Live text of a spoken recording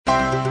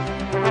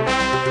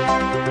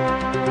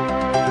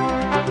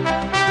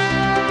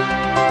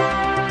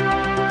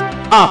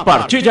A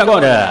partir de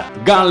agora,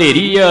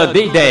 Galeria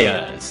de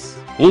Ideias.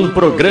 Um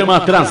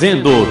programa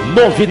trazendo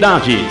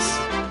novidades,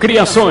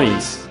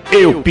 criações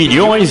e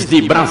opiniões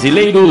de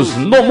brasileiros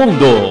no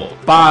mundo.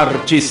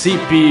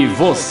 Participe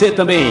você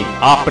também.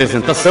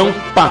 Apresentação: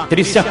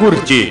 Patrícia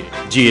Curti,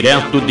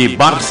 direto de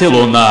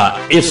Barcelona,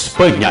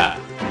 Espanha.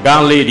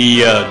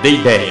 Galeria de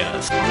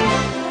Ideias.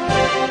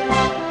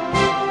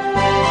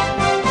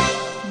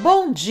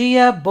 Bom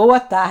dia, boa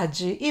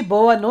tarde e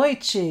boa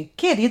noite,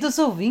 queridos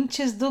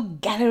ouvintes do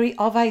Gallery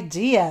of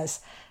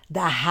Ideas,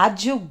 da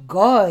Rádio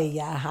GOI,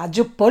 a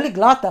Rádio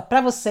Poliglota,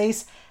 para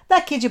vocês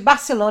daqui de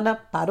Barcelona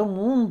para o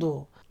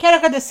mundo. Quero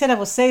agradecer a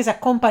vocês a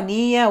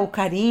companhia, o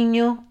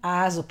carinho,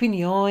 as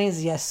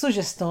opiniões e as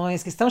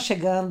sugestões que estão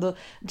chegando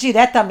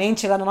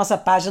diretamente lá na nossa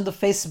página do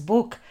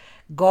Facebook,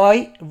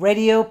 GOI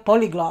Radio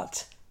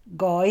Polyglot,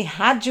 GOI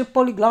Rádio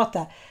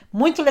Poliglota.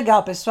 Muito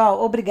legal,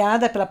 pessoal.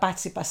 Obrigada pela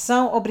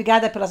participação,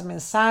 obrigada pelas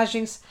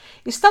mensagens.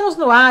 Estamos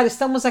no ar,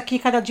 estamos aqui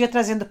cada dia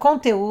trazendo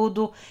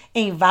conteúdo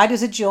em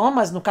vários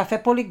idiomas no Café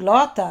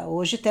Poliglota.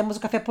 Hoje temos o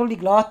Café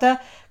Poliglota,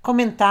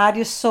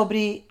 comentários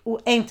sobre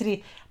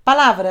entre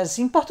palavras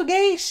em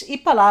português e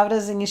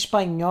palavras em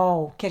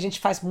espanhol, que a gente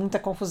faz muita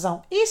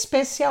confusão.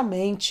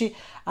 Especialmente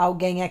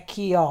alguém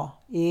aqui,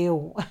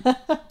 eu.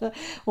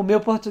 O meu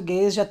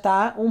português já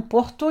tá um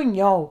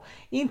portunhol.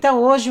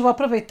 Então hoje eu vou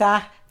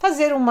aproveitar,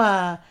 fazer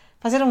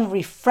um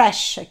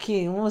refresh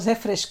aqui, vamos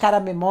refrescar a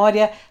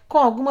memória com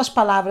algumas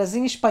palavras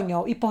em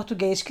espanhol e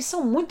português que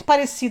são muito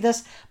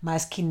parecidas,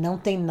 mas que não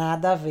tem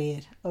nada a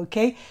ver,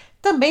 ok?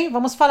 Também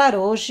vamos falar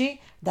hoje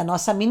da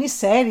nossa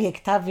minissérie que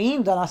está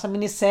vindo, a nossa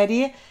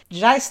minissérie.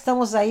 Já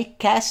estamos aí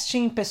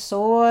casting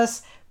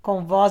pessoas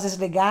com vozes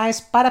legais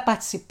para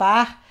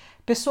participar,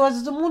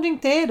 pessoas do mundo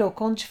inteiro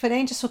com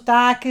diferentes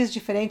sotaques,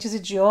 diferentes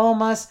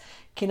idiomas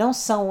que não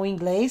são o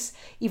inglês,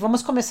 e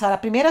vamos começar a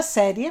primeira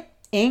série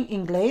em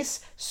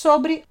inglês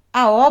sobre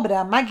a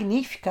obra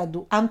magnífica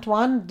do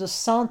Antoine de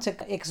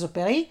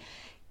Saint-Exupéry,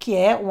 que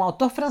é um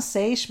autor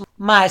francês,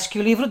 mas que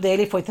o livro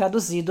dele foi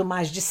traduzido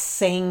mais de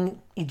 100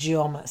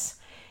 idiomas.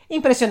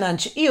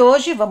 Impressionante. E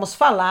hoje vamos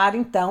falar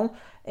então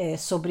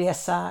sobre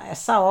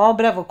essa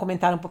obra, vou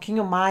comentar um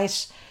pouquinho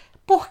mais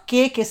por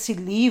que esse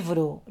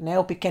livro,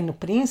 O Pequeno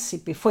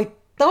Príncipe, foi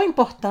tão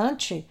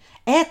importante,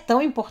 é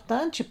tão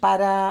importante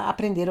para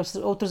aprender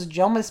outros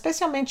idiomas,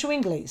 especialmente o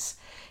inglês.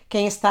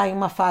 Quem está em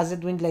uma fase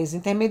do inglês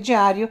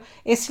intermediário,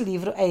 esse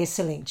livro é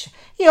excelente.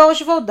 E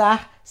hoje vou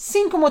dar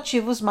 5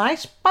 motivos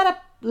mais para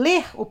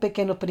ler O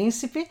Pequeno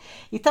Príncipe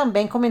e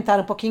também comentar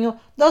um pouquinho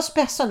dos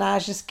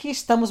personagens que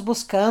estamos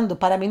buscando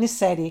para a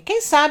minissérie.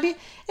 Quem sabe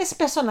esse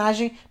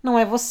personagem não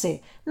é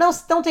você.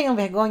 Não tenham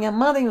vergonha,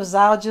 mandem os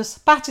áudios,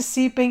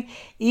 participem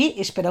e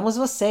esperamos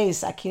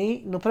vocês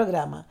aqui no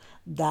programa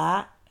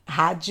da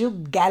Rádio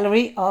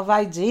Gallery of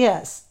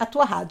Ideas, a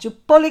tua rádio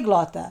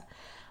poliglota.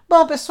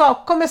 Bom,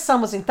 pessoal,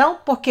 começamos então,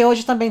 porque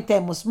hoje também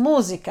temos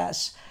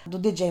músicas do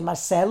DJ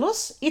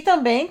Marcelos e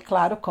também,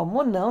 claro,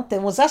 como não,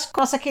 temos a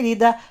nossa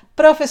querida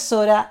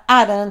professora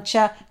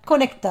Arantxa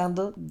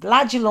conectando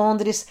lá de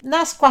Londres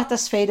nas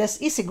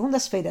quartas-feiras e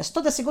segundas-feiras.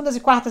 Todas segundas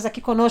e quartas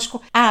aqui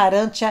conosco, a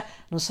Arantxa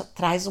nos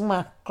traz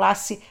uma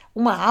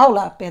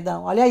aula,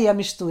 olha aí a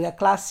mistura,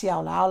 classe e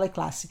aula, aula e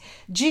classe,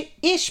 de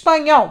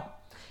espanhol.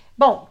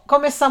 Bom,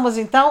 começamos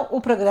então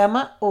o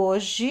programa.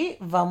 Hoje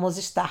vamos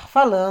estar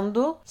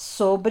falando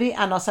sobre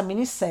a nossa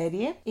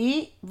minissérie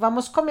e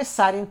vamos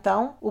começar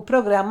então o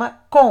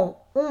programa com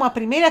uma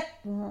primeira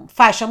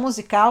faixa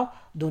musical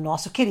do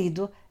nosso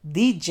querido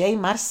DJ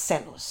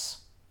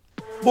Marcelos.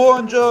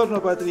 Buongiorno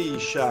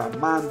Patricia,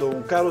 mando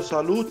un caro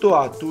saluto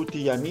a tutti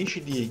gli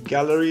amici di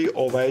Gallery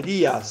of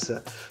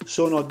Ideas.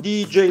 Sono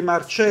DJ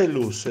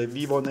Marcellus e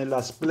vivo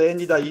nella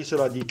splendida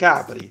isola di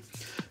Capri.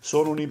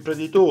 Sono un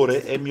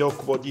imprenditore e mi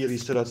occupo di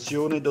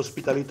ristorazione ed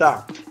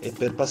ospitalità e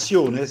per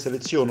passione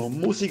seleziono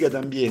musica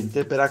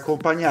d'ambiente per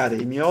accompagnare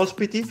i miei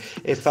ospiti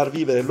e far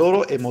vivere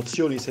loro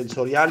emozioni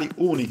sensoriali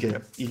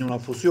uniche in una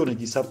fusione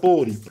di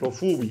sapori,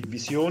 profumi,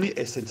 visioni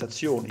e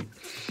sensazioni.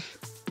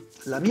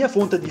 La mia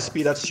fonte di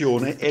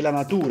ispirazione è la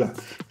natura,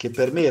 che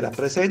per me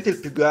rappresenta il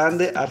più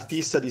grande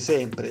artista di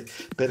sempre,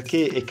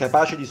 perché è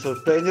capace di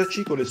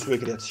sorprenderci con le sue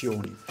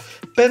creazioni.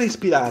 Per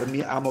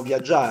ispirarmi amo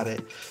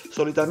viaggiare,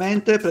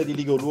 solitamente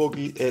prediligo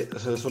luoghi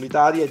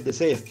solitari e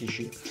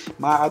desertici,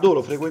 ma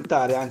adoro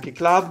frequentare anche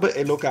club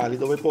e locali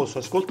dove posso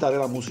ascoltare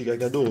la musica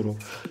che adoro.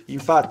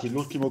 Infatti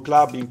l'ultimo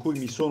club in cui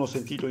mi sono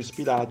sentito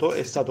ispirato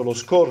è stato lo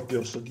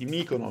Scorpios di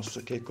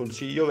Mykonos, che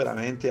consiglio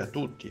veramente a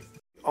tutti.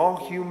 All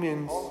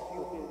humans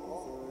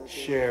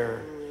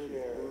share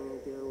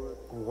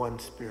one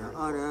spirit.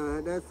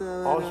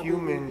 All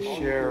humans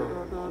share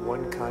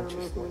one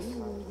consciousness.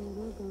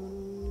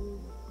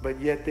 But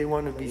yet they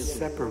want to be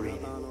separated,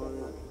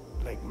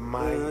 like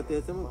my life,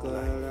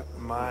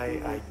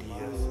 my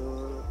ideas.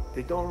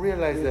 They don't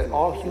realize that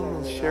all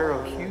humans share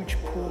a huge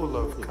pool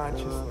of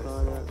consciousness,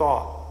 of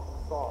thought.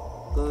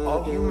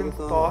 All human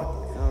thought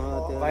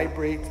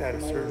vibrates at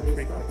a certain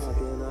frequency.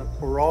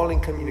 We're all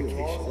in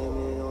communication.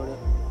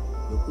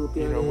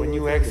 You know, when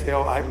you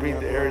exhale, I breathe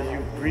the air you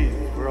breathe.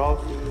 We're all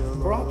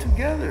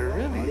together,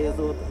 really.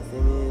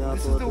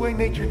 This is the way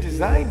nature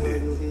designed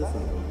it,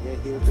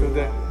 so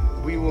that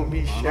we will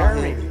be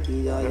sharing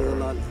the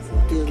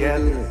earth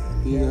together.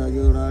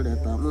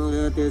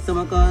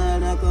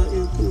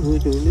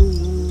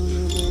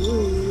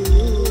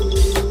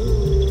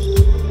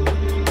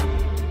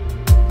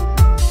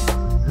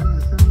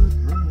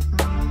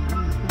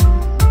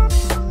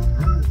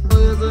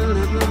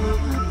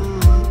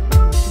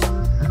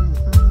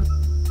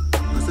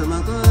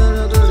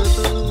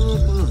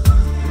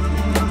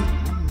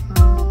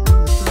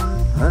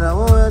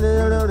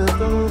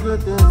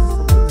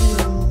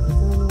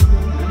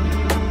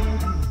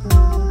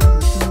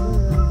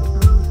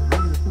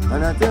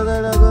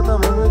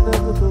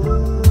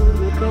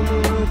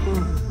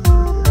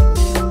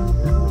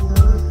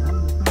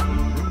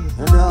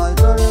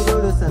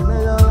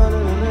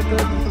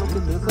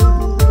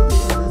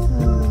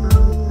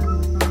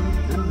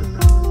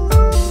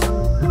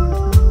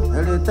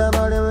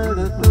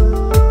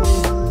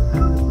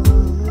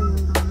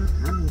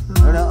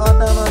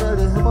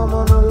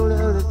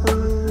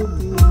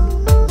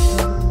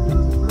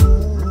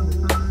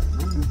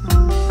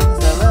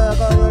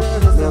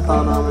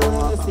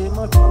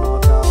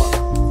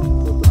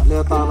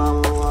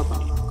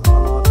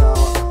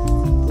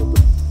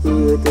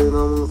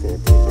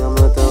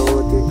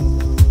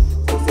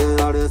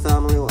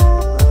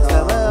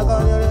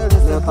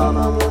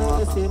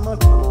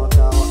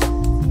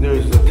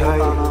 There's a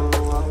time and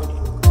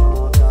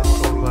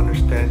total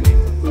understanding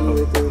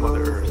of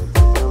Mother Earth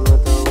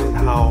and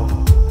how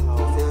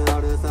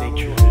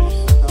nature is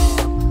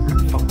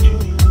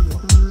functioning.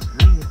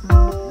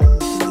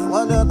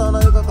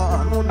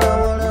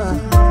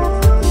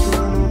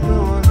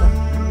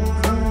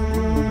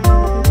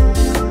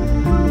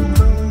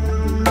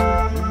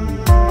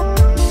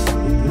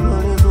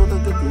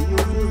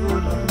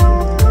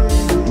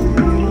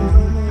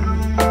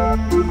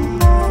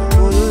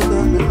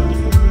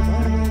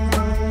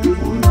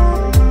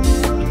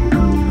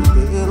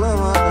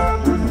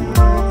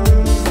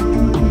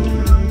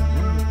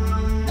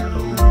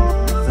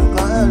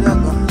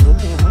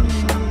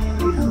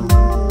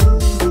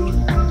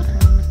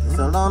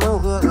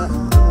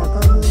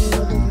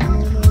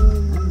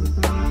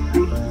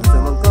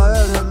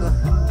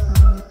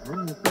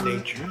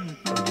 Nature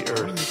of the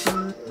earth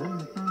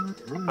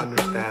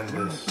understand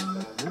this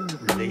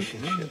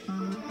relationship.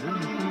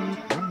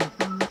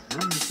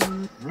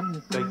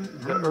 Like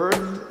the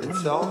earth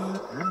itself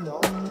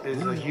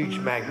is a huge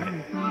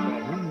magnet.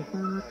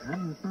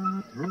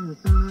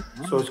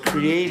 So it's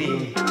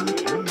creating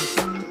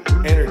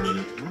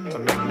energy, a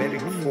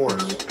magnetic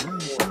force.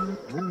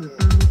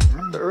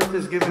 The earth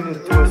is giving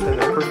it to us in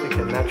a perfect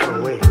and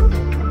natural way.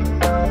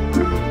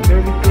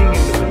 Everything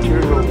in the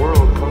material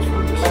world comes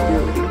from the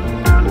spirit.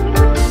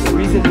 The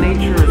reason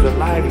nature is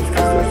alive is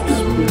because there's a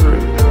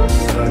spirit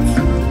that's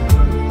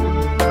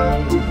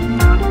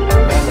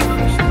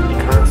manifested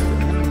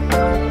constantly.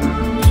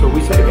 So we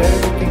say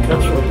everything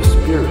comes from the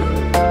spirit,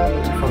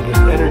 from this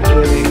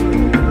energetic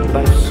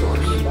life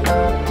source.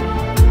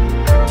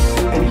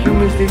 And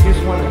humans, they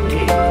just want to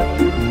take.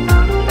 You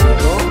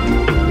know?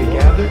 They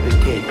gather, they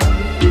take.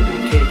 They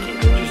take it,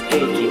 they just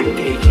take it,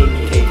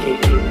 take it.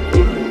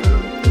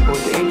 What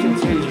the ancients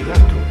say is you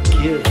have to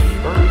give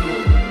first.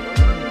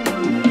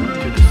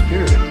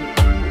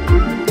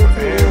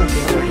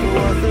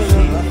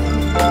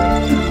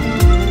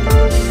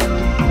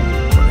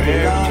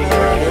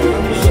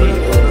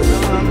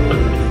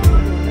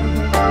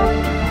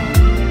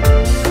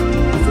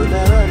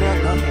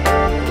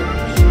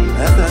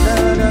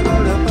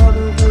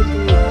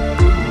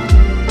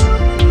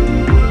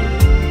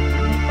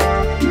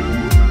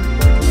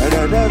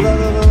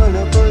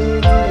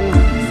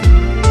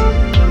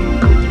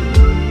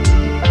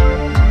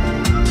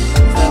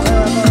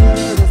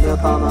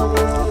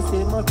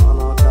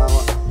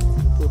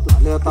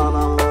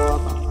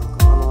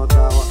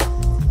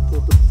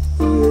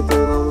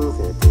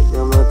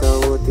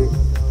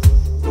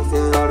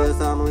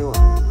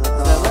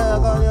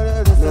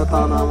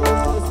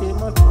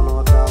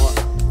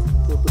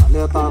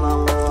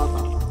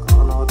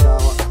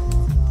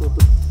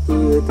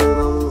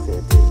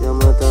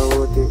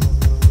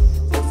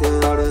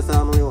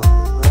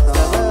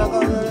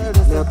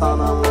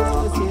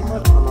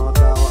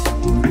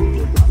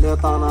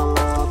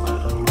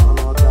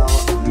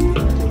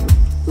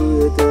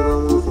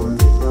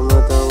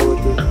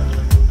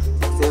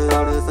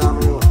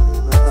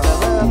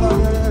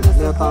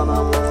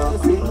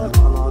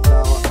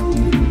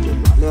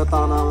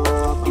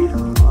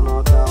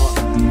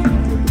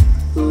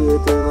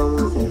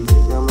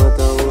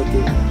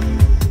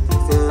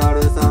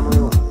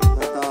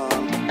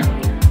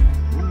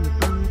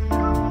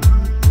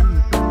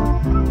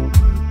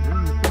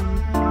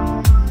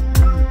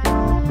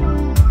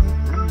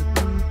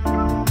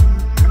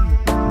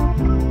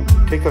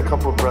 Take a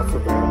couple breaths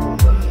of air.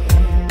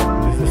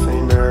 It's the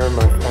same air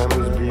my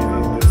family's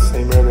breathing, the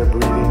same air they're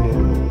breathing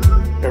in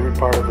every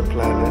part of the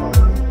planet.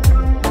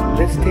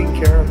 Let's take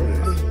care of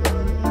this.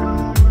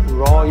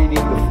 We're all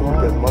eating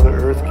that Mother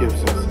Earth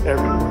gives us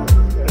everywhere.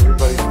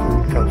 Everybody's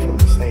food comes from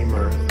the same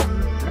earth.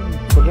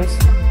 So let's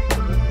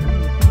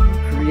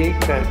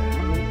create that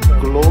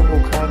global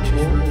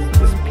consciousness,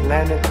 this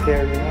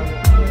planetary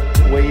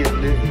way of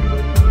living.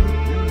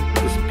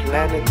 This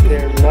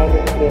planetary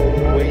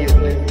way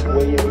of living.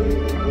 Way of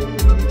living.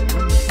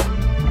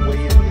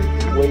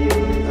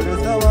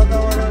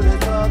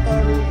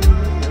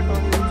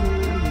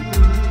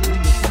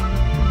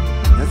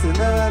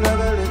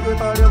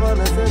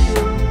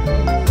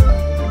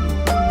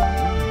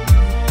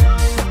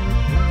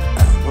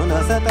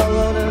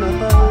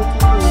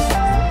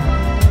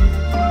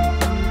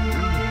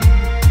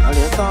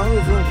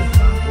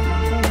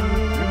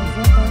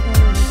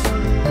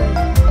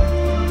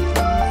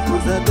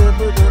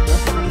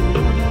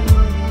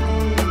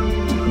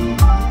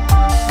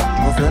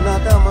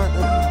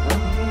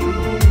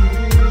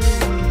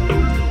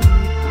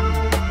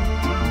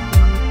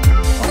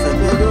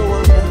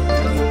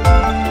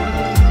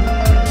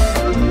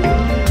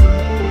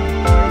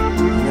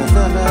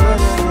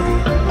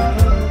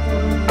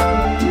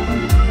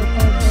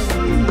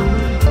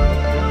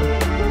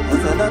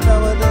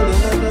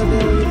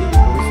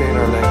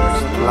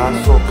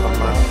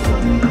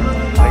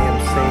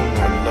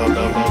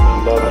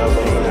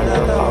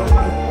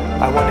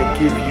 I want to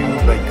give you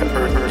like the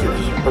earth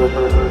gives you.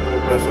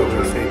 That's what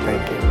we say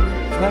thank you.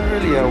 It's not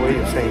really a way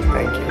of saying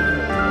thank you.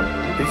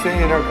 They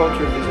say in our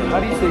culture, they say, how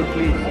do you say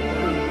please?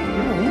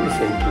 You don't need to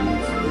say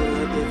please.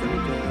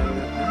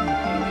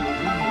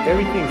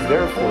 Everything's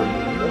there for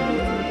you.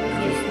 You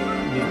just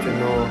need to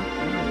know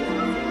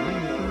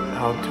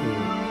how to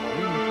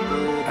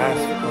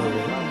ask for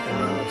it in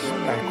a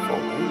respectful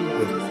way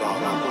with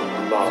love.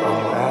 So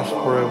you ask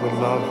for it with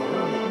love,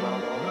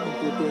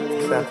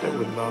 accept it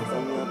with love,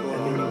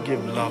 and then you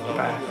give love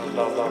back.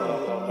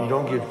 You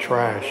don't give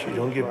trash, you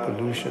don't give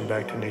pollution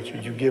back to nature,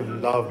 you give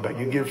love back.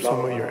 You give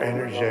some of your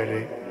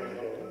energetic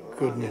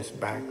goodness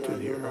back to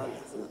the earth.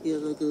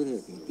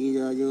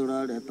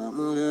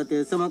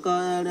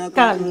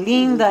 Cara,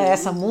 linda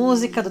essa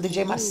música do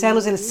DJ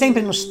Marcellus, ele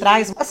sempre nos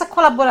traz essa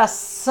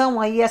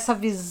colaboração aí, essa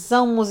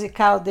visão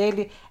musical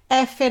dele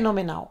é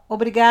fenomenal.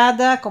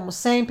 Obrigada, como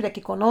sempre, aqui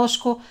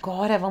conosco.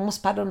 Agora vamos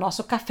para o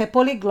nosso café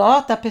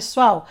poliglota,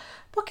 pessoal,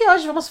 porque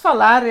hoje vamos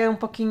falar um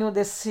pouquinho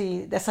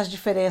dessas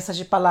diferenças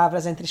de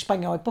palavras entre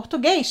espanhol e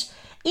português,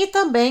 e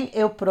também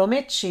eu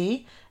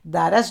prometi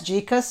dar as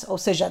dicas, ou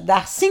seja,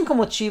 dar 5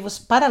 motivos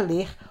para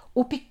ler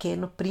O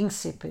Pequeno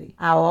Príncipe,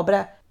 a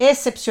obra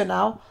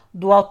excepcional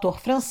do autor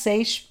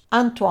francês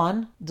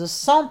Antoine de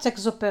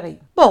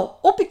Saint-Exupéry. Bom,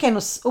 O Pequeno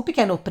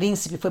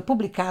Príncipe foi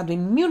publicado em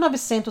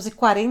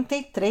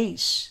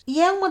 1943 e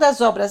é uma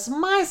das obras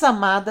mais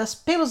amadas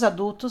pelos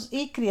adultos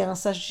e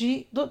crianças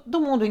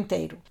do mundo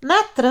inteiro.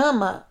 Na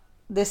trama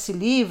desse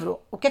livro,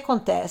 o que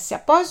acontece?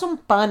 Após um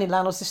pane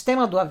lá no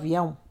sistema do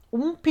avião,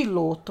 um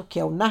piloto,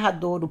 que é o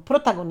narrador, o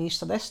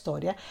protagonista da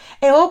história,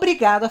 é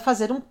obrigado a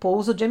fazer um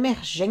pouso de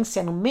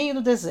emergência no meio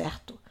do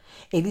deserto.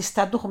 Ele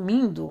está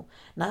dormindo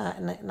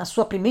na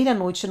sua primeira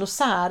noite no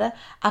Saara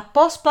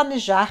após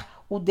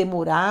planejar o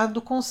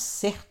demorado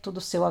conserto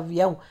do seu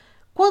avião,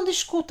 quando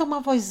escuta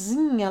uma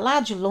vozinha lá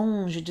de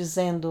longe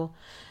dizendo: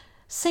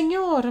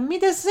 "Senhor, me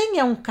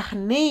desenha um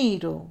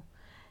carneiro."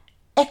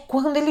 É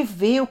quando ele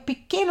vê o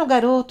pequeno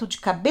garoto de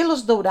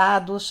cabelos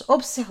dourados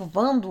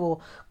observando-o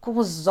com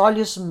os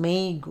olhos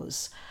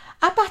meigos.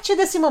 A partir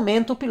desse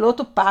momento, o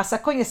piloto passa a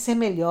conhecer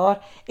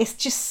melhor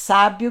este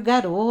sábio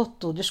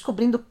garoto,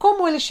 descobrindo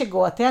como ele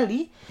chegou até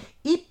ali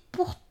e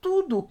por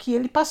tudo o que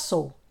ele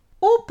passou.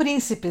 O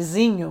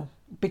príncipezinho,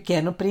 o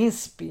pequeno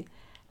príncipe,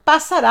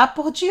 passará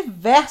por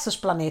diversos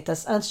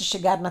planetas antes de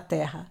chegar na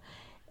Terra.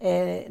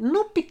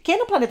 No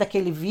pequeno planeta que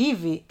ele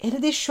vive, ele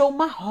deixou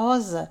uma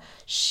rosa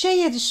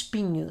cheia de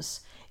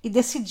espinhos e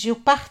decidiu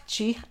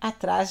partir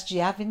atrás de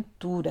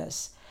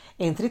aventuras.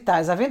 Entre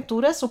tais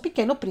aventuras, o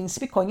pequeno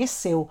príncipe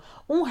conheceu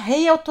um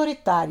rei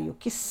autoritário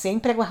que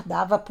sempre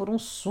aguardava por um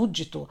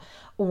súdito,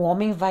 um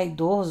homem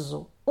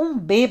vaidoso, um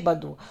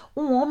bêbado,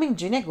 um homem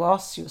de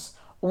negócios,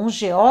 um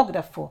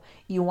geógrafo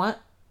e um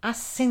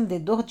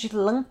acendedor de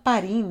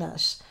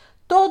lamparinas,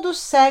 todos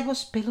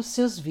cegos pelos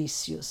seus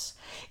vícios.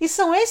 E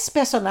são esses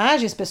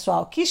personagens,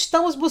 pessoal, que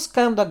estamos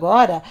buscando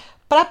agora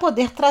para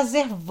poder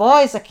trazer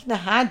voz aqui na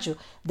rádio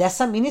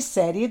dessa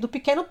minissérie do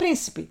Pequeno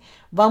Príncipe.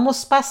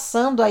 Vamos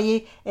passando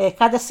aí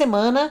cada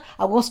semana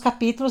alguns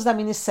capítulos da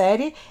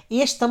minissérie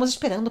e estamos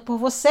esperando por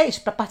vocês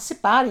para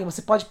participarem.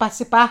 Você pode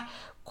participar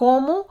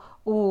como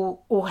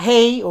o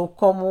rei, ou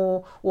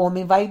como o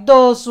homem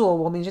vaidoso, ou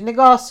o homem de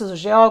negócios, o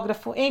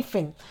geógrafo,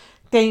 enfim.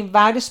 Tem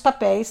vários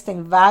papéis,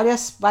 tem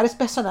vários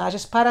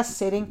personagens para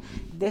serem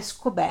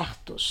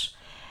descobertos.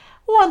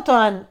 O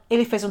Antoine,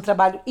 ele fez um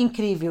trabalho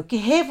incrível que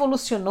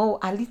revolucionou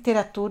a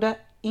literatura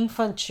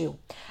infantil.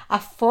 A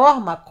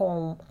forma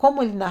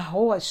como ele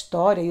narrou a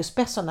história e os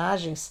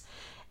personagens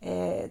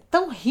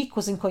tão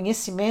ricos em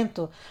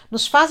conhecimento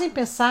nos fazem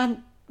pensar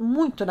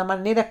muito na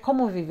maneira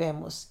como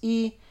vivemos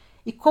e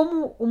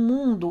como o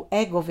mundo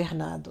é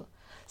governado.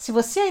 Se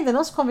você ainda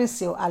não se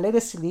convenceu a ler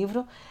esse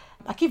livro,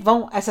 Aqui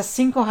vão essas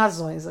 5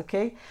 razões,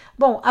 ok?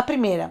 Bom, a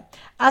primeira,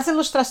 as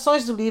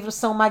ilustrações do livro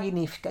são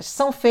magníficas,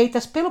 são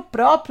feitas pelo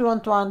próprio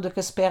Antoine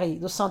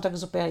de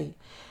Saint-Exupéry.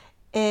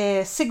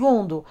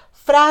 Segundo,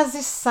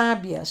 frases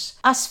sábias.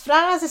 As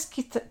frases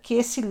que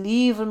esse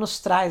livro nos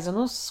traz,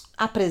 nos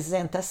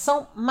apresenta,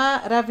 são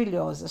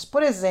maravilhosas.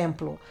 Por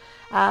exemplo,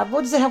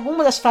 vou dizer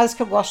algumas das frases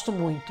que eu gosto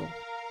muito.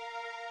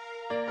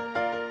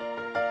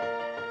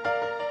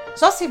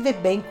 Só se vê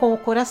bem com o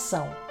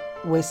coração.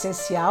 O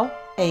essencial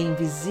é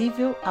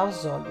invisível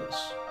aos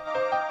olhos.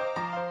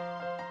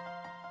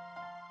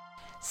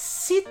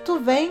 Se tu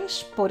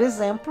vens, por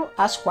exemplo,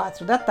 às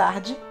 4 da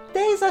tarde,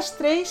 desde as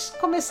 3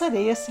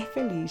 começarei a ser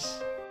feliz.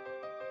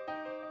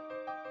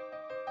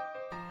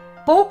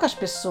 Poucas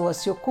pessoas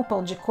se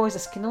ocupam de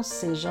coisas que não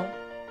sejam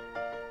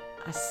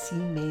a si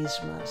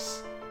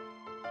mesmas.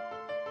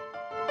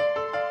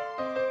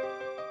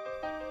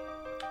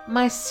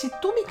 Mas se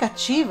tu me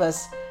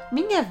cativas,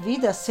 minha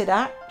vida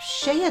será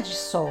cheia de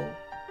sol.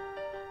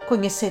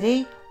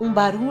 Conhecerei um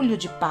barulho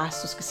de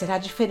passos que será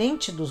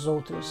diferente dos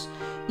outros,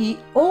 e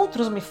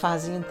outros me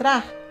fazem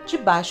entrar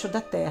debaixo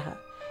da terra,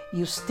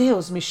 e os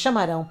teus me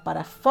chamarão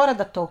para fora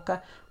da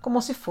toca como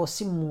se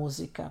fosse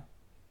música.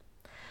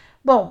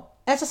 Bom,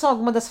 essas são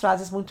algumas das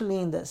frases muito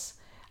lindas.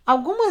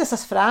 Algumas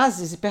dessas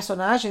frases e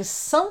personagens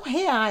são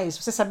reais,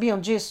 vocês sabiam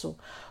disso?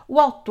 O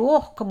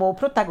autor, como o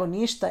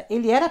protagonista,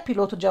 ele era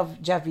piloto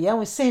de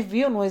avião e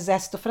serviu no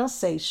exército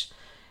francês.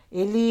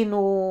 Ele,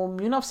 no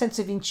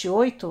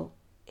 1928,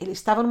 ele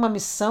estava numa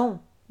missão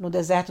no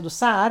deserto do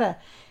Saara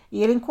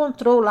e ele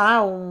encontrou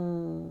lá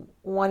um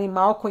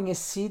animal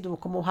conhecido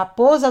como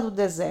raposa do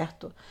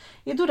deserto.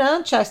 E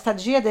durante a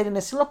estadia dele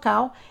nesse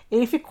local,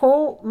 ele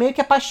ficou meio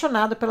que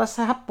apaixonado pela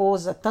essa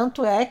raposa.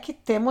 Tanto é que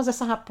temos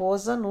essa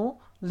raposa no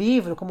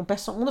livro como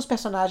um dos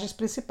personagens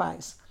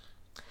principais.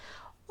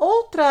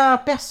 Outra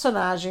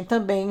personagem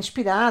também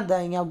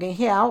inspirada em alguém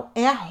real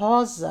é a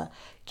Rosa,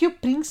 que o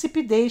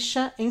príncipe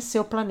deixa em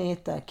seu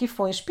planeta, que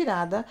foi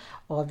inspirada,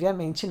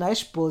 obviamente, na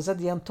esposa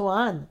de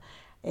Antoine.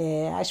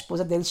 A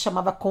esposa dele se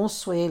chamava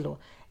Consuelo.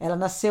 Ela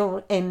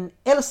nasceu em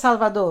El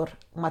Salvador,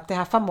 uma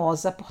terra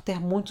famosa por ter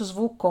muitos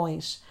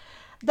vulcões.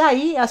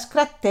 Daí as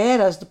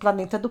crateras do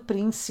planeta do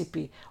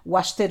príncipe, o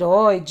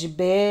asteroide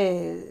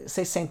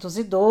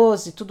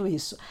B612, tudo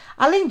isso.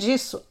 Além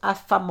disso, a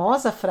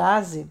famosa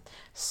frase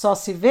 "só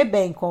se vê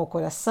bem com o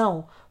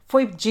coração"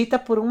 foi dita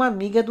por uma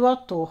amiga do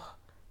autor.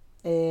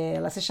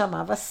 Ela se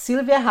chamava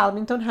Sylvia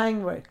Hamilton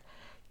Heinrich,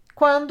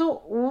 quando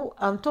o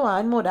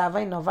Antoine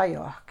morava em Nova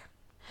York.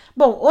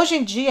 Bom, hoje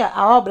em dia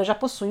a obra já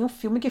possui um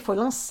filme que foi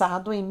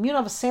lançado em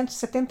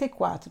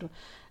 1974,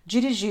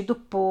 dirigido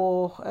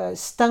por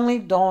Stanley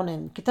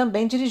Donen, que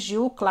também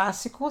dirigiu o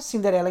clássico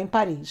Cinderela em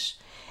Paris.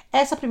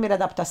 Essa primeira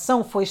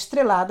adaptação foi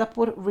estrelada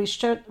por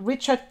Richard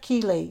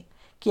Keeley,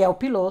 que é o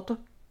piloto,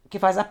 que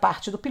faz a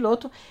parte do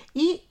piloto,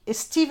 e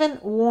Stephen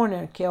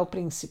Warner, que é o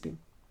príncipe.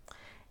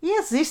 E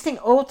existem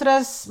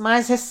outras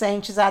mais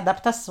recentes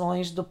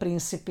adaptações do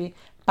Príncipe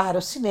para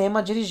o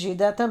cinema,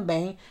 dirigida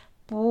também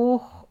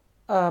por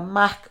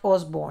Mark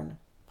Osborne.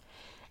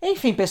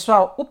 Enfim,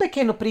 pessoal, O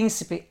Pequeno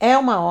Príncipe é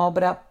uma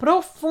obra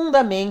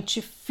profundamente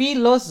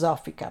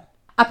filosófica.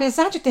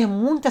 Apesar de ter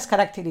muitas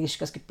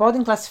características que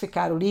podem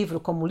classificar o livro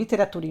como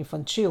literatura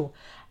infantil,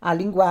 a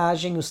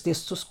linguagem, os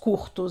textos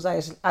curtos,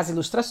 as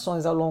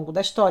ilustrações ao longo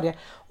da história,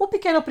 O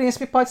Pequeno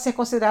Príncipe pode ser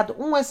considerado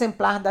um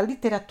exemplar da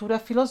literatura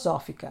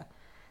filosófica.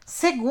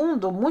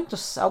 Segundo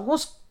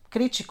alguns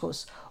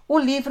críticos, o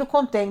livro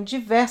contém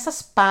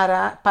diversas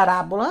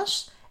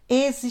parábolas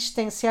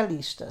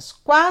existencialistas.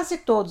 Quase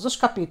todos os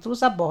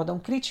capítulos abordam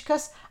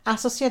críticas à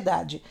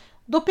sociedade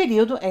do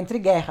período entre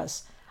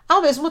guerras,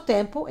 ao mesmo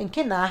tempo em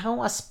que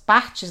narram as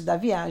partes da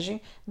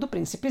viagem do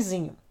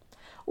príncipezinho.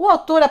 O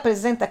autor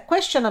apresenta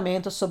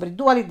questionamentos sobre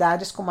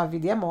dualidades como a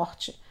vida e a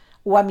morte,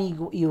 o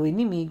amigo e o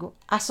inimigo,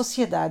 a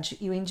sociedade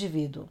e o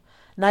indivíduo.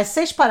 Nas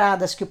 6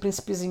 paradas que o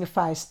príncipezinho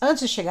faz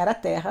antes de chegar à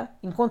Terra,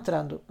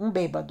 encontrando um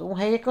bêbado, um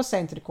rei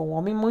egocêntrico, um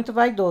homem muito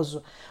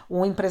vaidoso,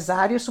 um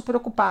empresário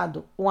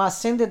superocupado, um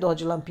acendedor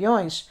de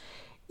lampiões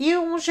e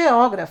um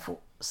geógrafo,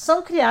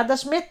 são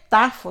criadas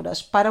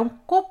metáforas para um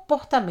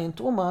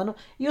comportamento humano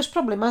e os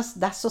problemas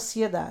da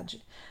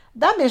sociedade.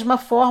 Da mesma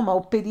forma,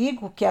 o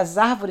perigo que as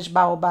árvores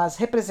baobás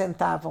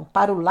representavam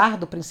para o lar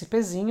do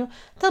príncipezinho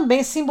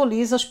também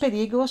simboliza os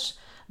perigos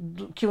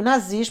que o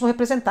nazismo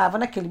representava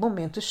naquele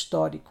momento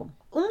histórico.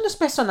 Um dos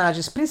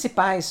personagens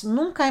principais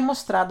nunca é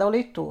mostrado ao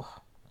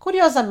leitor.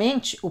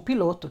 Curiosamente, o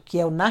piloto, que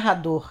é o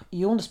narrador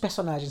e um dos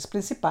personagens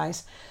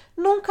principais,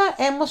 nunca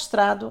é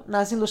mostrado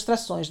nas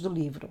ilustrações do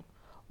livro.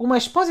 Uma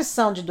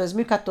exposição de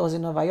 2014 em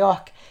Nova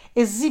York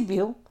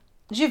exibiu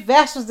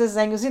diversos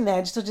desenhos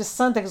inéditos de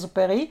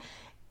Saint-Exupéry,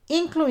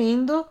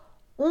 incluindo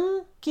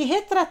um que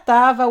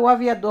retratava o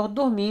aviador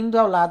dormindo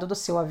ao lado do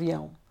seu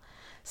avião.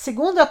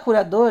 Segundo a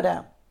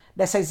curadora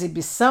dessa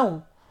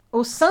exibição,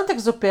 o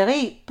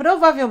Saint-Exupéry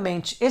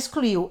provavelmente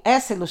excluiu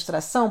essa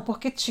ilustração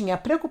porque tinha a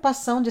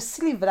preocupação de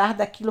se livrar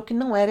daquilo que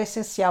não era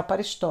essencial para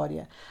a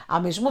história. Ao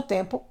mesmo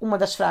tempo, uma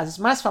das frases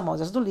mais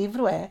famosas do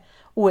livro é: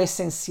 O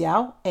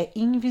essencial é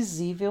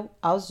invisível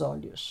aos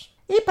olhos.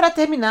 E para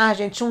terminar,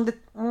 gente,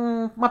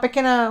 um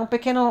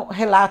pequeno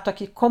relato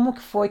aqui, como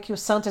que foi que o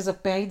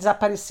Saint-Exupéry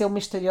desapareceu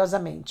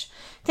misteriosamente.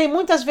 Tem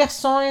muitas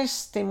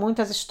versões, tem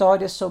muitas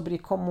histórias sobre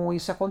como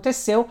isso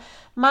aconteceu,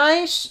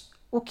 mas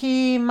o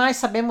que mais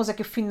sabemos é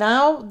que o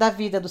final da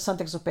vida do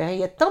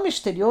Saint-Exupéry é tão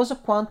misterioso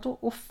quanto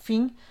o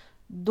fim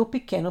do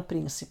Pequeno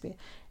Príncipe.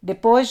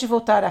 Depois de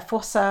voltar à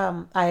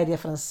Força Aérea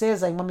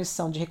Francesa em uma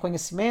missão de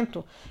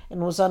reconhecimento,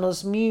 nos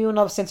anos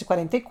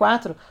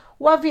 1944,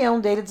 o avião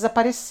dele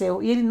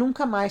desapareceu e ele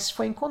nunca mais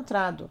foi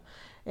encontrado.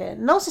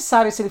 Não se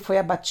sabe se ele foi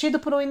abatido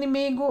por um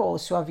inimigo ou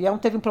se o avião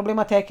teve um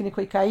problema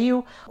técnico e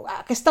caiu.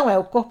 A questão é,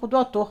 o corpo do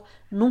autor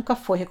nunca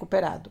foi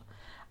recuperado.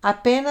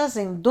 Apenas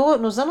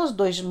nos anos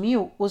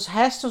 2000, os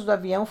restos do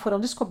avião foram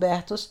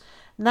descobertos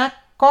na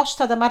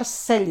costa da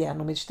Marsella,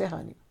 no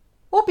Mediterrâneo.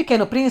 O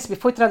Pequeno Príncipe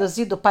foi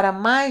traduzido para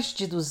mais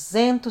de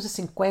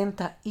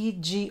 250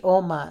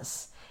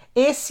 idiomas.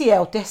 Esse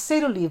é o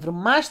terceiro livro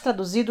mais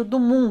traduzido do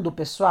mundo,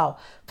 pessoal,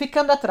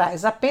 ficando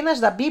atrás apenas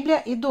da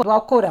Bíblia e do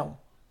Alcorão.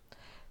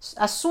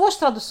 As suas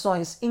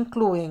traduções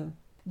incluem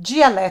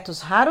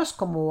dialetos raros,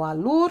 como o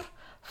Alur,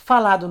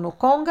 falado no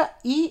Conga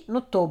e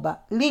no Toba,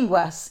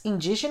 línguas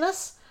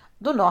indígenas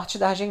do norte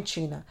da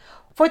Argentina.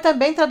 Foi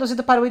também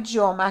traduzido para o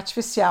idioma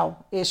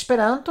artificial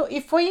Esperanto e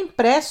foi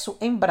impresso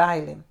em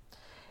braille.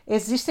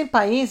 Existem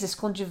países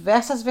com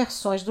diversas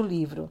versões do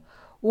livro.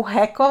 O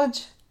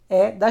recorde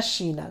é da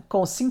China,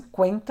 com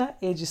 50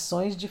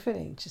 edições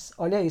diferentes.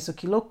 Olha isso,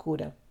 que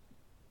loucura!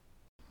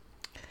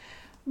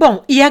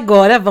 Bom, e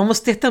agora vamos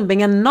ter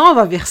também a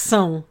nova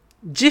versão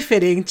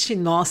diferente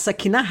nossa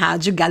aqui na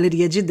rádio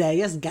Galeria de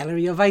Ideias,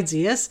 Gallery of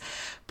Ideas,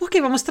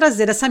 porque vamos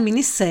trazer essa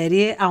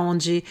minissérie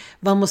onde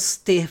vamos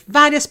ter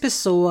várias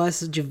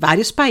pessoas de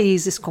vários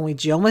países com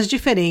idiomas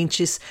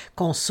diferentes,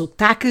 com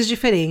sotaques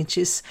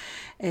diferentes,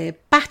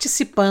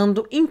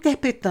 participando,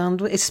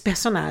 interpretando esses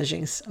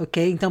personagens,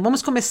 ok? Então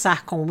vamos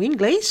começar com o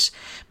inglês,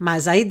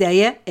 mas a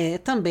ideia é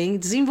também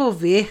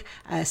desenvolver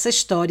essa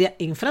história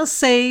em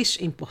francês,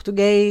 em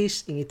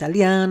português, em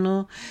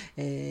italiano,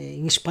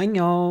 em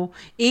espanhol,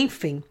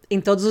 enfim, em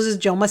todos os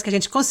idiomas que a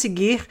gente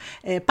conseguir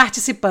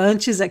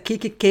participantes aqui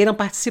que queiram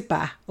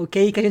participar,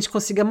 ok? E que a gente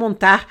consiga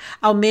montar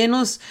ao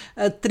menos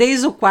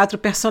 3 ou 4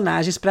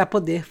 personagens para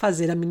poder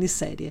fazer a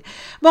minissérie.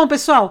 Bom,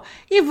 pessoal,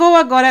 e vou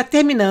agora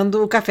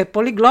terminando o Café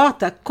Poliglota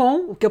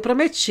com o que eu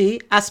prometi,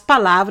 as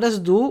palavras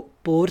do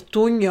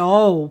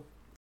portunhol.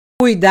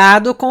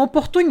 Cuidado com o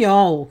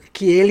portunhol,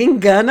 que ele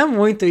engana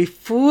muito e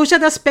fuja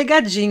das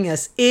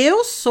pegadinhas.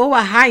 Eu sou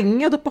a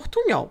rainha do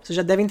portunhol. Vocês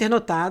já devem ter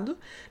notado,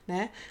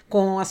 né?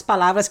 Com as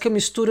palavras que eu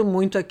misturo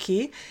muito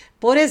aqui.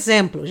 Por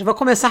exemplo, já vou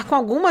começar com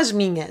algumas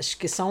minhas,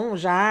 que são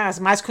já as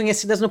mais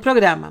conhecidas no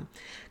programa.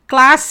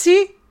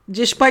 Classe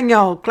de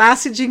espanhol,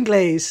 classe de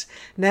inglês,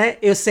 né?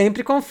 Eu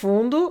sempre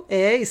confundo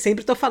e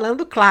sempre estou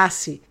falando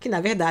classe, que na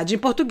verdade em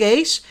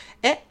português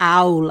é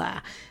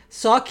aula.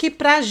 Só que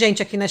para a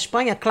gente aqui na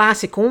Espanha,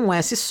 classe com um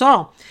S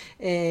só,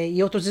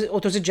 e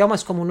outros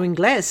idiomas como no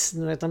inglês,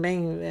 né,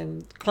 também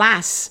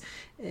class,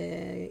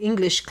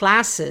 English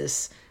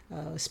classes,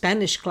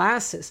 Spanish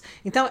classes.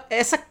 Então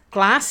essa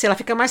classe ela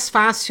fica mais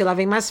fácil, ela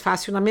vem mais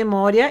fácil na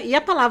memória, e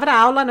a palavra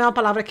aula não é uma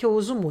palavra que eu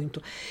uso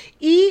muito.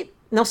 E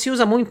não se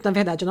usa muito, na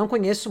verdade, eu não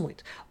conheço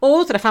muito.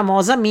 Outra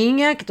famosa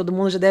minha, que todo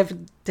mundo já deve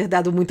ter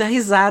dado muita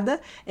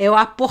risada, é o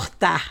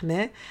aportar,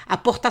 né?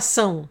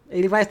 Aportação.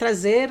 Ele vai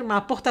trazer uma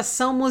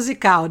aportação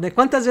musical, né?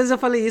 Quantas vezes eu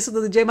falei isso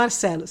do DJ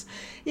Marcelos?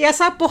 E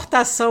essa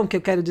aportação, que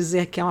eu quero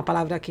dizer que é uma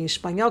palavra aqui em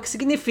espanhol, que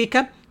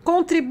significa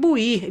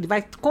contribuir, ele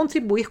vai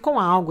contribuir com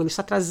algo, ele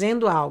está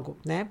trazendo algo,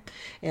 né?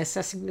 Esse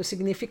é o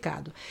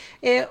significado.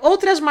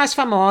 Outras mais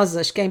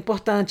famosas, que é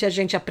importante a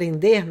gente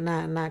aprender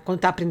quando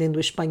está aprendendo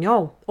o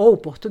espanhol ou o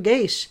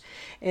português,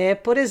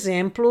 por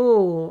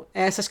exemplo,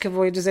 essas que eu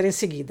vou dizer em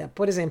seguida.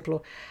 Por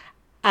exemplo,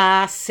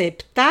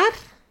 aceptar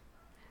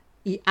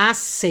e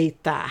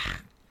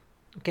aceitar.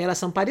 Okay? Elas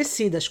são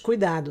parecidas,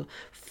 cuidado.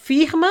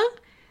 Firma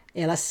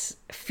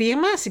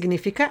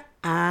significa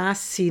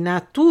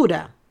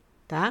assinatura,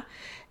 tá?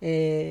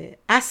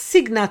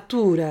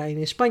 Assinatura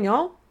em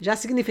espanhol já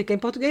significa em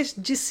português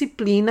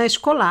disciplina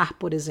escolar,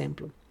 por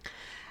exemplo.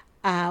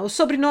 O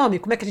sobrenome,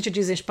 como é que a gente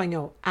diz em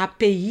espanhol?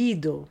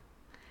 Apelido,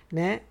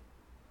 né?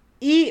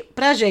 E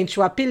pra gente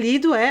o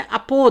apelido é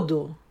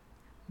apodo,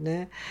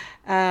 né?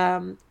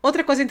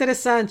 Outra coisa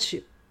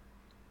interessante,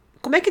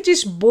 como é que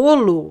diz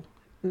bolo,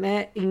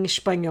 né, em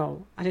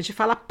espanhol? A gente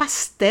fala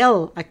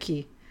pastel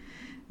aqui,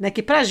 né?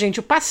 Que pra gente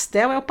o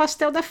pastel é o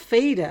pastel da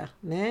feira,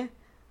 né?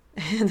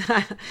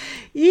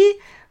 E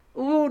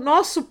o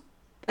nosso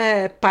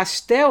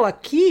pastel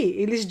aqui,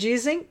 eles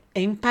dizem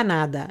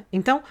empanada.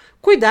 Então,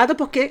 cuidado,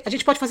 porque a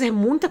gente pode fazer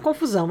muita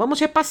confusão. Vamos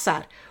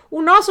repassar.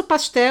 O nosso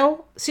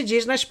pastel se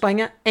diz na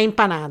Espanha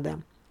empanada.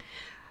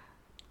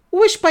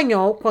 O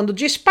espanhol, quando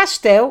diz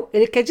pastel,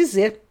 ele quer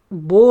dizer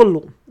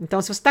bolo.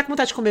 Então, se você está com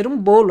vontade de comer um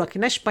bolo aqui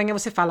na Espanha,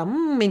 você fala,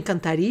 me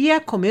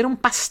encantaria comer um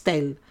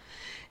pastel.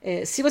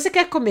 se você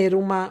quer comer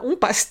um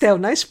pastel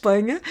na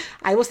Espanha,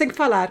 aí você tem que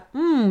falar,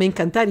 me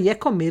encantaria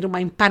comer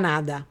uma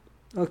empanada.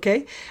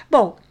 Ok?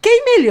 Bom,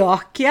 quem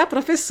melhor que a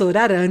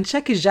professora Arantxa,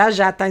 que já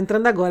está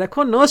entrando agora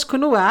conosco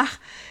no ar,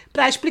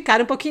 para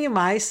explicar um pouquinho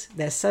mais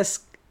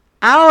dessas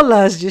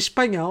aulas de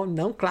espanhol,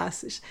 não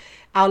classes,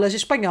 aulas de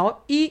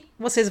espanhol, e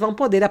vocês vão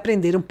poder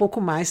aprender um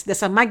pouco mais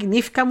dessa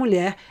magnífica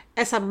mulher,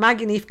 essa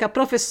magnífica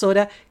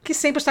professora que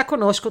sempre está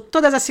conosco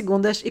todas as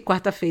segundas e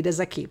quarta-feiras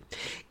aqui.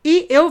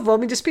 E eu vou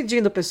me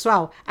despedindo,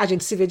 pessoal. A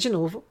gente se vê de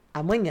novo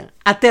amanhã.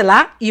 Até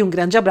lá e um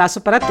grande abraço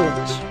para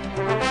todos.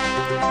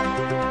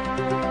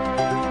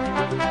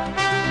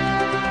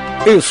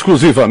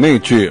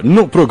 Exclusivamente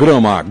no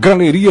programa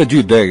Galeria de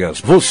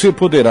Ideias, você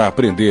poderá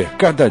aprender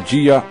cada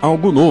dia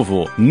algo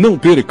novo. Não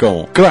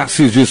percam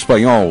classes de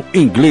espanhol,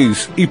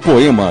 inglês e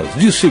poemas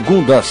de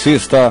segunda a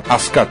sexta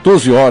às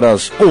 14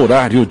 horas,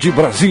 horário de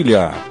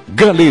Brasília.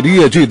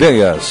 Galeria de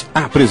Ideias.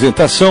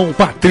 Apresentação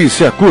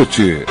Patrícia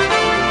Curti.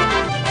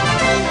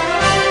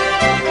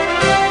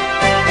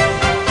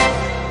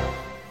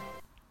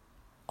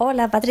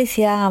 Hola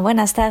Patricia,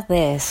 buenas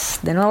tardes.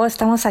 De nuevo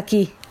estamos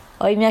aquí.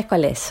 Hoy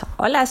miércoles.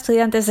 Hola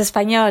estudiantes de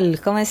español,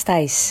 ¿cómo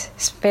estáis?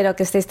 Espero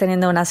que estéis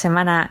teniendo una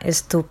semana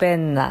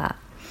estupenda.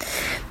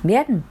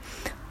 Bien,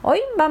 hoy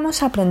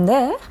vamos a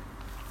aprender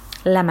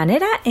la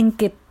manera en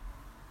que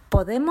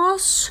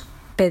podemos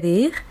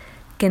pedir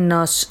que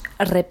nos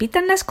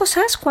repitan las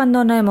cosas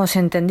cuando no hemos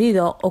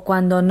entendido o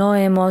cuando no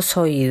hemos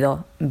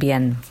oído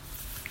bien.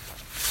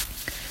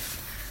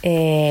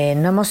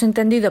 No hemos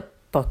entendido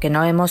porque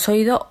no hemos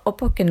oído o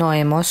porque no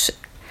hemos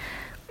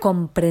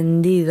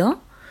comprendido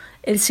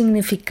el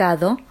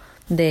significado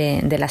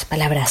de las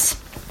palabras,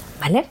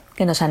 ¿vale?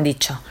 Que nos han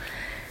dicho.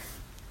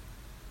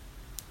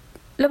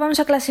 Lo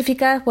vamos a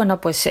clasificar, bueno,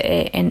 pues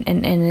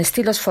en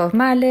estilos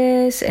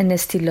formales, en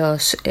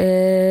estilos,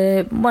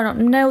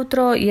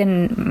 neutro y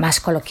en más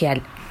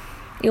coloquial.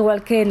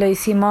 Igual que lo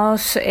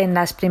hicimos en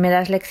las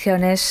primeras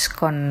lecciones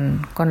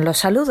con los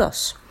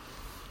saludos.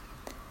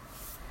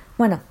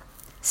 Bueno,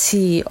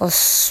 si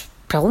os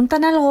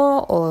preguntan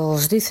algo,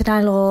 os dicen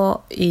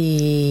algo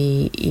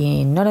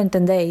y no lo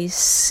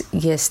entendéis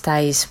y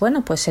estáis,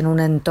 pues en un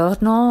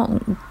entorno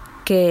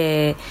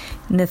que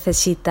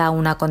necesita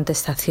una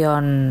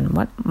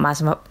contestación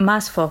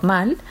más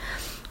formal,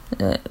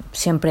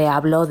 siempre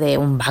hablo de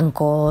un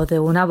banco, de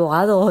un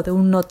abogado, de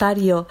un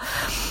notario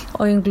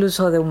o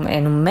incluso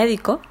en un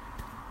médico,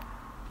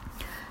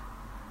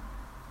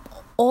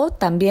 o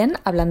también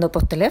hablando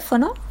por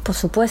teléfono, por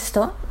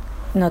supuesto,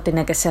 no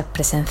tiene que ser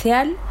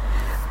presencial.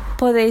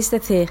 Podéis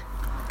decir,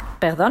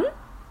 ¿perdón?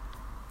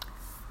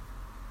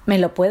 ¿Me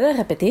lo puede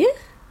repetir?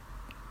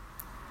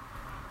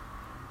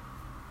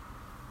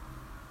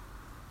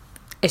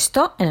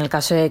 Esto en el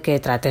caso de que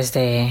trates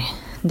de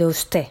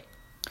usted.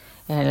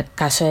 En el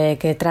caso de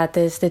que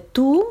trates de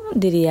tú,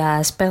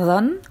 dirías,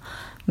 perdón,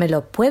 ¿me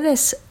lo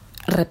puedes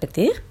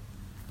repetir?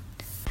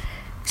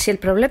 Si el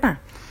problema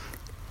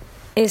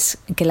es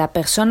que la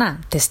persona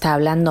te está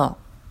hablando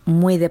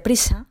muy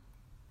deprisa,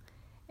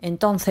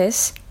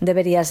 entonces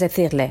deberías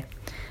decirle,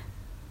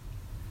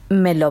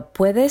 ¿me lo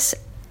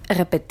puedes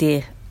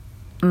repetir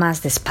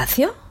más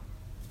despacio,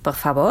 por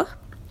favor?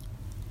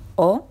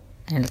 O,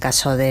 en el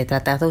caso de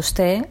tratar de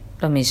usted,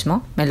 lo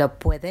mismo, ¿me lo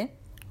puede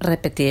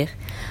repetir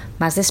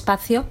más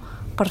despacio,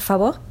 por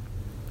favor?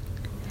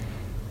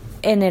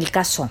 En el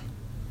caso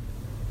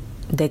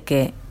de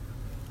que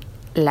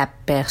la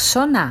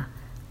persona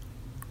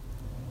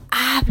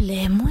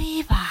hable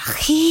muy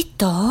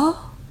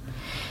bajito,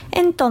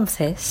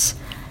 entonces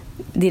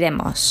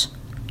diremos,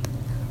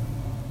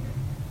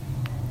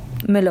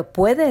 ¿me lo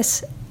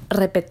puedes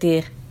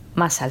repetir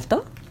más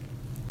alto?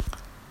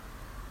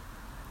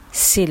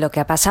 Si lo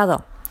que ha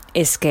pasado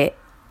es que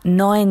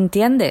no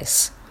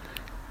entiendes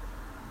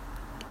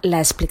la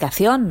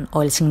explicación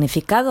o el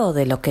significado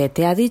de lo que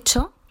te ha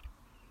dicho,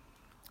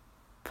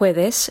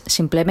 puedes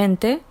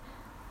simplemente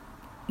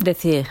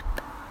decir,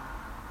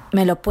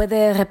 ¿me lo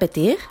puedes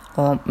repetir?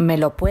 O ¿me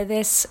lo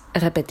puedes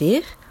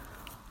repetir?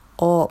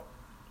 O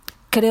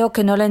creo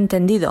que no lo he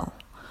entendido.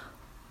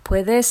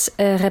 ¿Puedes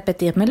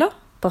repetírmelo,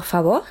 por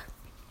favor?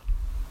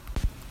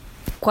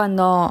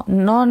 Cuando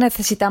no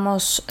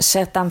necesitamos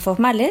ser tan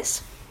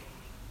formales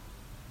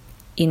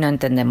y no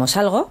entendemos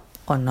algo,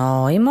 o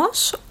no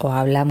oímos, o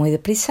habla muy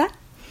deprisa,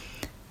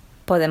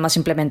 podemos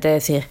simplemente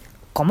decir,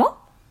 ¿cómo?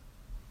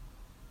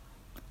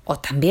 O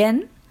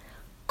también,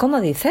 ¿cómo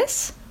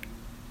dices?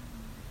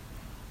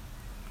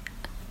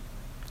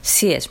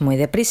 Si es muy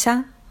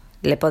deprisa,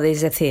 le podéis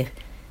decir,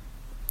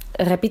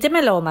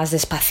 repítemelo más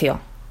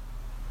despacio.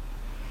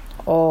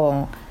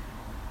 O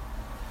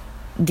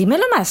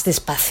dímelo más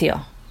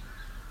despacio.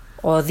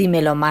 O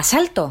dímelo más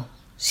alto,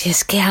 si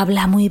es que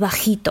habla muy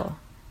bajito.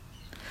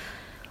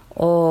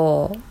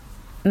 O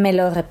 ¿me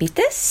lo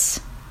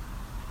repites?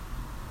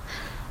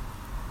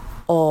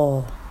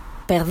 O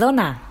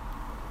perdona,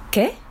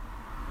 ¿qué?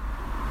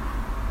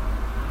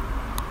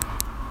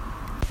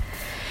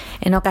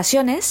 En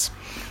ocasiones,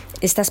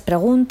 estas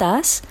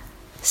preguntas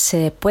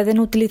se pueden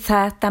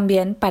utilizar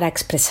también para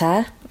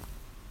expresar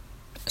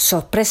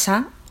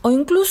sorpresa o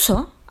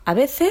incluso, a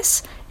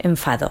veces,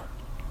 enfado.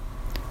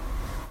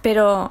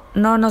 Pero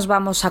no nos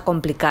vamos a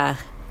complicar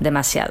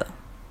demasiado.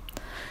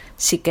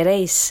 Si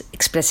queréis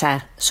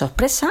expresar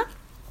sorpresa,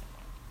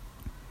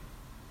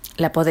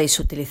 la podéis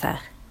utilizar.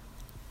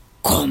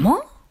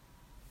 ¿Cómo?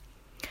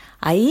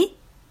 Ahí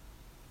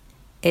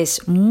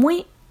es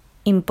muy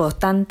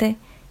importante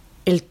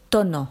el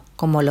tono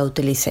como lo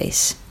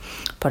utilicéis.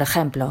 Por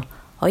ejemplo,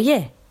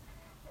 oye,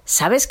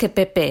 ¿sabes que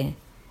Pepe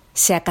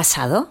se ha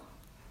casado?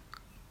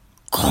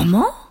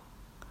 ¿Cómo?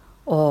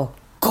 ¿O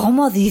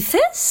cómo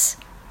dices?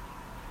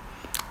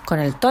 Con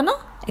el tono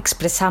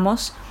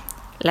expresamos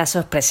la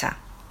sorpresa.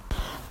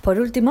 Por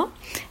último,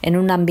 en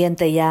un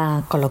ambiente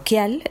ya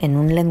coloquial, en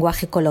un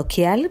lenguaje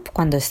coloquial,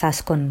 cuando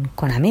estás con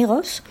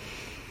amigos,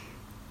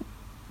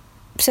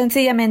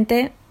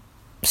 sencillamente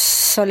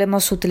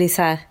solemos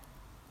utilizar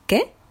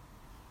 ¿qué?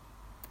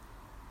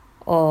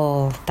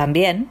 O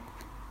también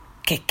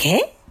 ¿qué?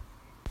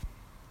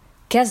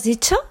 ¿Qué has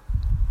dicho?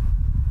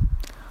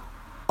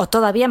 O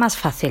todavía más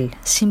fácil,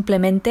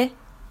 simplemente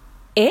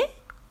 ¿eh?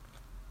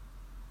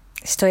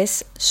 Esto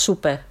es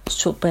súper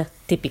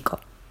típico.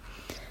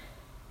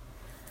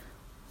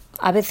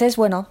 A veces,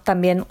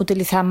 también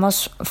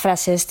utilizamos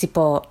frases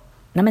tipo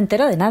no me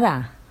entero de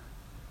nada.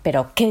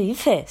 ¿Pero qué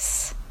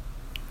dices?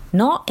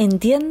 No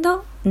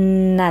entiendo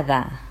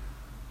nada.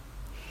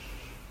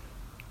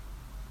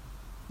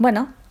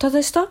 Todo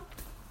esto,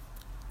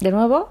 de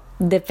nuevo,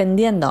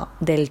 dependiendo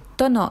del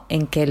tono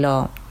en que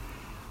lo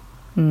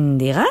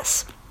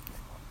digas,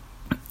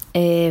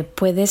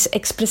 puedes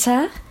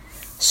expresar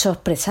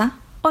sorpresa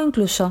o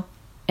incluso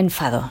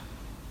enfado.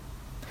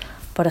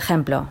 Por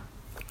ejemplo,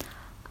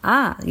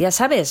 ya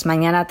sabes,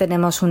 mañana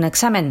tenemos un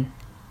examen.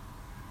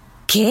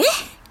 ¿Qué?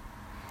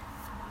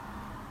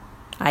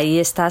 Ahí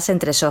estás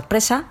entre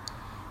sorpresa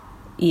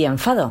y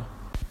enfado.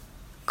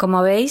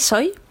 Como veis,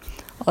 hoy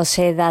os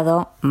he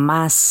dado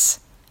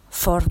más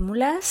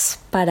fórmulas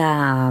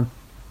para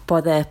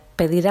poder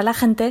pedir a la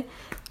gente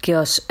que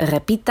os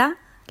repita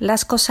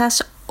las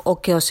cosas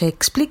o que os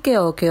explique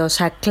o que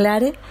os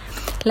aclare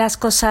las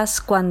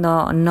cosas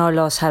cuando no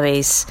los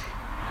habéis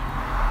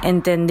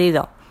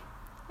entendido.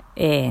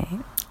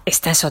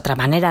 Esta es otra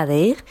manera de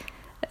ir,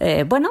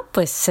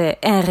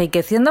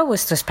 enriqueciendo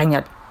vuestro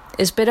español.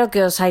 Espero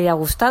que os haya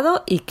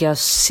gustado y que os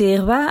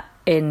sirva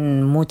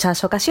en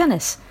muchas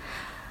ocasiones.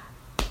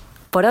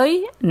 Por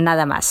hoy,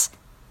 nada más.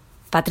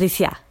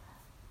 Patricia,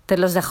 te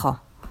los dejo.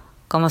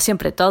 Como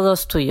siempre,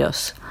 todos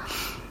tuyos.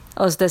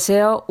 Os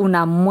deseo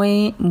una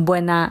muy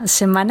buena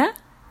semana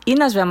y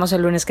nos vemos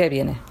el lunes que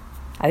viene.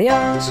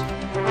 Adiós.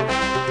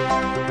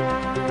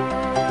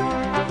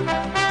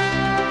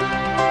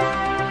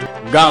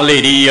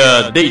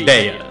 Galeria de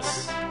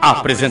Ideias.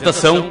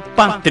 Apresentação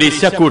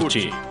Patrícia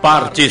Curti.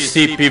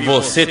 Participe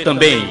você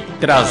também,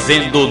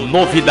 trazendo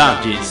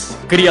novidades,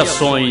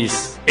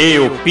 criações e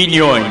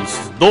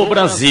opiniões do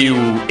Brasil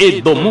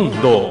e do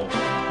mundo.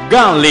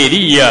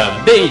 Galeria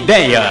de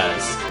Ideias.